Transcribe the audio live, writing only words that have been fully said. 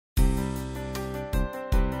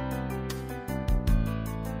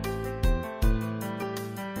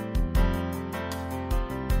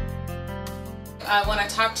I want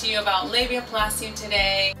to talk to you about labiaplasty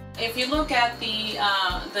today. If you look at the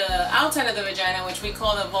outside of the vagina, which we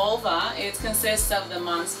call the vulva, it consists of the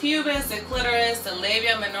mons pubis, the clitoris, the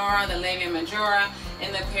labia minora, the labia majora,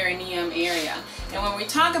 and the perineum area. And when we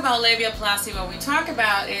talk about labiaplasty, what we talk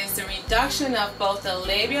about is the reduction of both the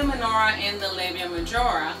labia minora and the labia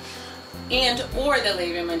majora, or the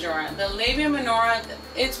labia majora. The labia minora,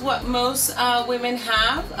 it's what most women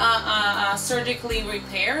have surgically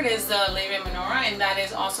repaired, is the labia minora, and that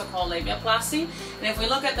is also called labiaplasty. And if we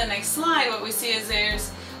look at the next slide, what we see is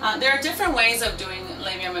there are different ways of doing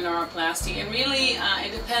labia minoroplasty, and really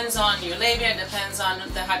it depends on your labia, it depends on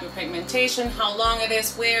the hyperpigmentation, how long it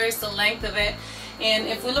is, where is the length of it. And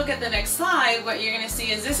if we look at the next slide, what you're going to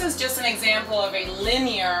see is this is just an example of a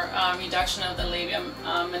linear reduction of the labia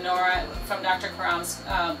minora from Dr. Karam's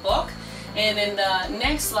book. And in the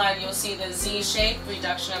next slide, you'll see the Z-shaped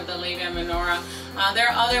reduction of the labia minora. There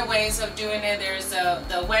are other ways of doing it. There's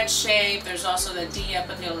the wedge shape, there's also the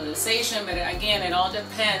de-epithelialization, but again, it all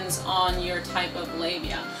depends on your type of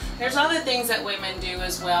labia. There's other things that women do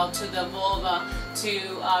as well to the vulva to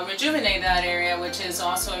rejuvenate that area, which is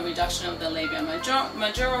also a reduction of the labia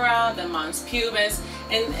majora, the mons pubis,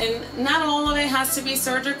 and not all of it has to be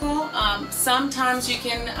surgical. Sometimes you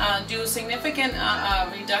can do significant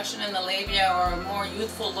reduction in the labia or a more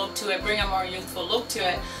youthful look to it, bring a more youthful look to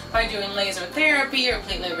it by doing laser therapy or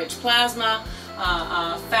platelet-rich plasma,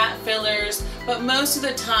 fat fillers, but most of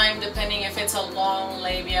the time, depending if it's a long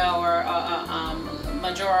labia or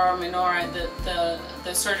majora or minora,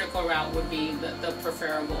 the surgical route would be the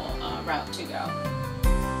preferable route to go.